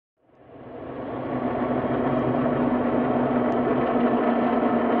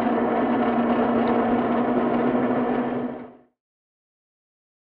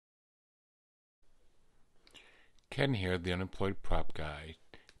Ken here, the unemployed prop guy.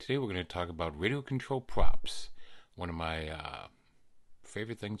 Today we're going to talk about radio control props, one of my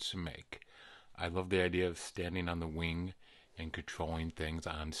favorite things to make. I love the idea of standing on the wing and controlling things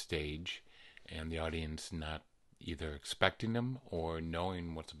on stage, and the audience not either expecting them or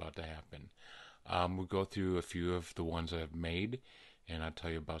knowing what's about to happen. We'll go through a few of the ones I've made, and I'll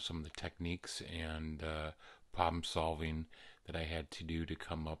tell you about some of the techniques and problem solving that I had to do to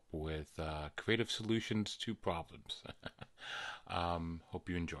come up with creative solutions to problems. Hope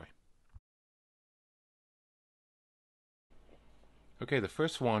you enjoy. Okay, the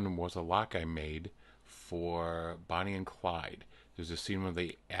first one was a lock I made for Bonnie and Clyde. There's a scene where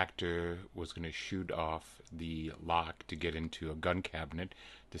the actor was going to shoot off the lock to get into a gun cabinet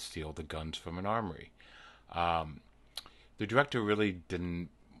to steal the guns from an armory. Um, the director really didn't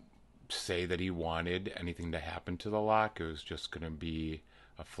say that he wanted anything to happen to the lock. It was just going to be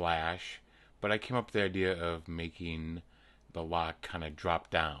a flash. But I came up with the idea of making the lock kind of drop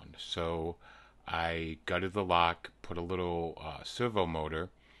down. So I gutted the lock, put a little servo motor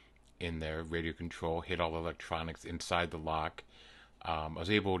in there, radio control, hid all the electronics inside the lock. I was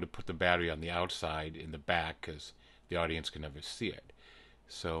able to put the battery on the outside in the back because the audience can never see it.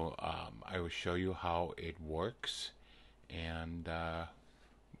 So I will show you how it works, and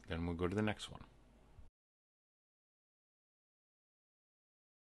then we'll go to the next one.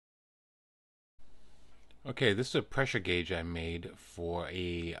 Okay, this is a pressure gauge I made for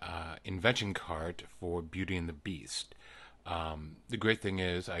a invention cart for Beauty and the Beast. The great thing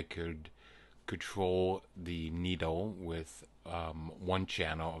is I could control the needle with one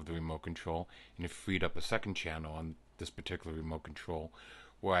channel of the remote control, and it freed up a second channel on this particular remote control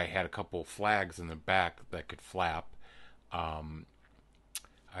where I had a couple flags in the back that could flap. Um,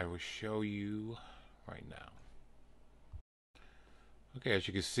 I will show you right now. Okay, as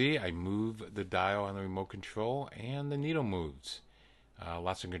you can see, I move the dial on the remote control and the needle moves.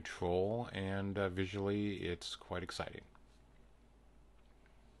 Lots of control, and visually it's quite exciting.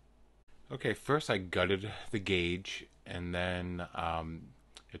 Okay, first I gutted the gauge and then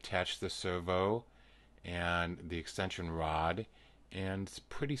attached the servo and the extension rod, and it's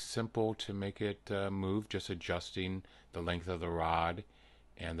pretty simple to make it move, just adjusting the length of the rod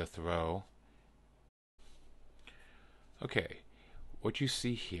and the throw. Okay, what you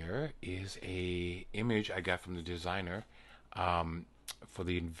see here is a image I got from the designer um, for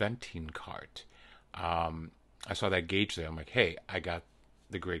the inventing cart. I saw that gauge there. I'm like, hey, I got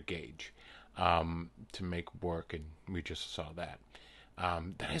the great gauge to make work, and we just saw that.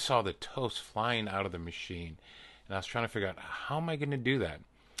 Then I saw the toast flying out of the machine, and I was trying to figure out how am I going to do that.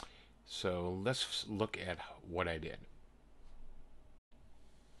 So let's look at what I did.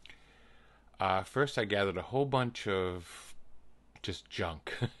 First, I gathered a whole bunch of just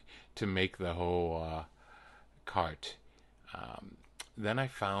junk to make the whole cart. Um, then I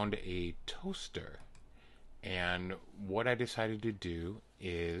found a toaster, and what I decided to do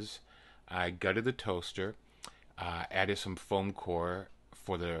is I gutted the toaster, added some foam core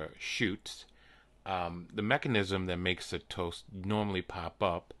for the chutes. The mechanism that makes the toast normally pop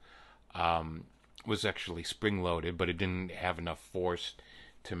up was actually spring loaded, but it didn't have enough force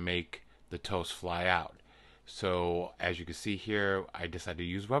to make the toast fly out. So as you can see here, I decided to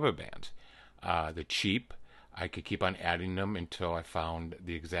use rubber bands. They're cheap. I could keep on adding them until I found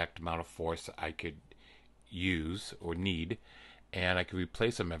the exact amount of force I could use or need, and I could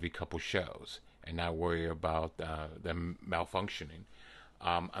replace them every couple shows and not worry about them malfunctioning.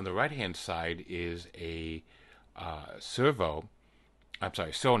 On the right hand side is a solenoid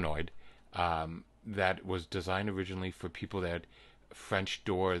that was designed originally for people that French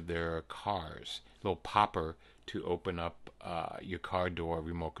door their cars, little popper to open up your car door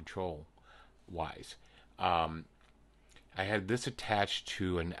remote control wise. Um, I had this attached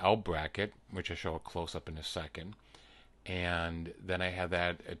to an L bracket, which I'll show a close up in a second, and then I had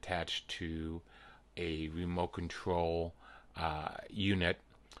that attached to a remote control unit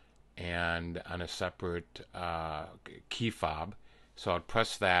and on a separate key fob. So I'd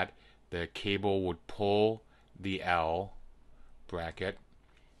press that, the cable would pull the L bracket,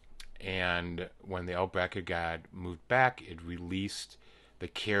 and when the L bracket got moved back, it released the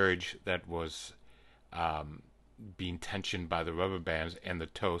carriage that was being tensioned by the rubber bands, and the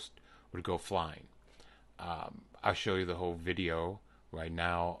toast would go flying. I'll show you the whole video right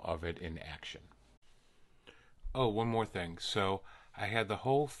now of it in action. Oh, one more thing. So I had the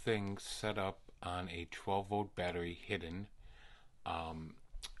whole thing set up on a 12-volt battery hidden um,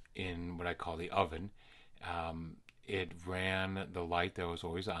 in what I call the oven. It ran the light that was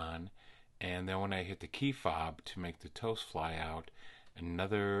always on, and then when I hit the key fob to make the toast fly out,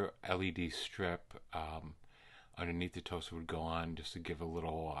 another LED strip underneath the toaster would go on just to give a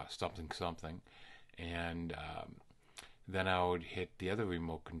little something something. And then I would hit the other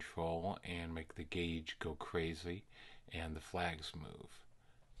remote control and make the gauge go crazy and the flags move.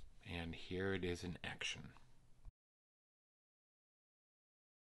 And here it is in action.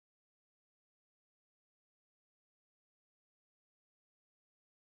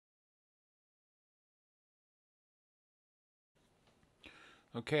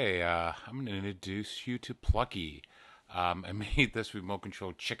 Okay, I'm going to introduce you to Plucky. I made this remote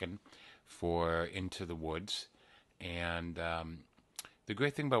control chicken for Into the Woods. And the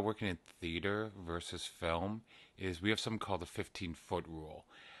great thing about working in theater versus film is we have something called the 15-foot rule.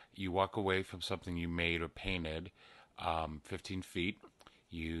 You walk away from something you made or painted 15 feet,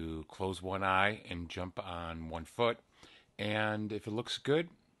 you close one eye and jump on 1 foot, and if it looks good,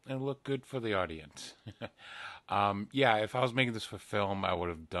 it'll look good for the audience. Yeah, if I was making this for film, I would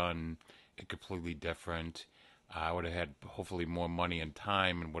have done it completely different. I would have had hopefully more money and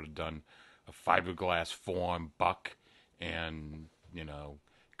time and would have done a fiberglass form buck and,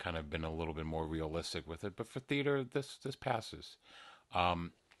 kind of been a little bit more realistic with it. But for theater, this passes.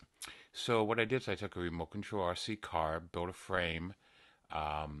 Um, so what I did is I took a remote control RC car, built a frame,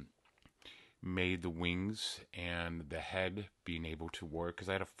 um, made the wings and the head being able to work because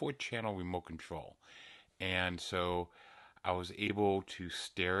I had a 4-channel remote control. And so I was able to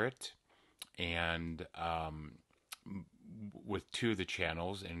steer it and with 2 of the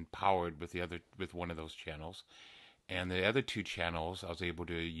channels and powered with one of those channels. And the other 2 channels, I was able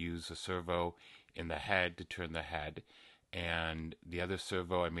to use a servo in the head to turn the head, and the other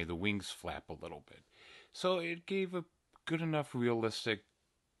servo, I made the wings flap a little bit. So it gave a good enough realistic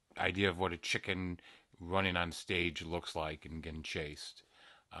idea of what a chicken running on stage looks like and getting chased.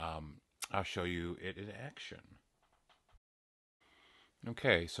 Um, I'll show you it in action.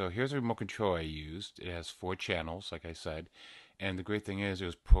 Okay, so here's a remote control I used. It has 4 channels, like I said, and the great thing is it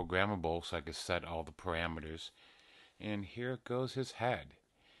was programmable, so I could set all the parameters. And here goes his head.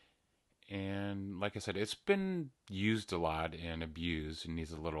 And like I said, it's been used a lot and abused and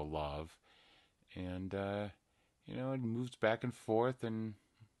needs a little love. And, it moves back and forth. And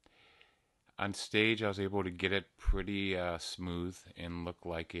on stage, I was able to get it pretty smooth and look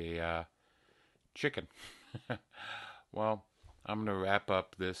like a chicken. Well, I'm going to wrap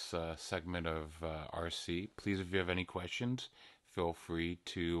up this segment of RC. Please, if you have any questions, feel free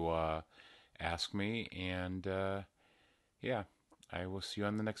to ask me. And yeah, I will see you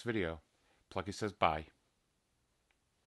on the next video. Plucky says bye.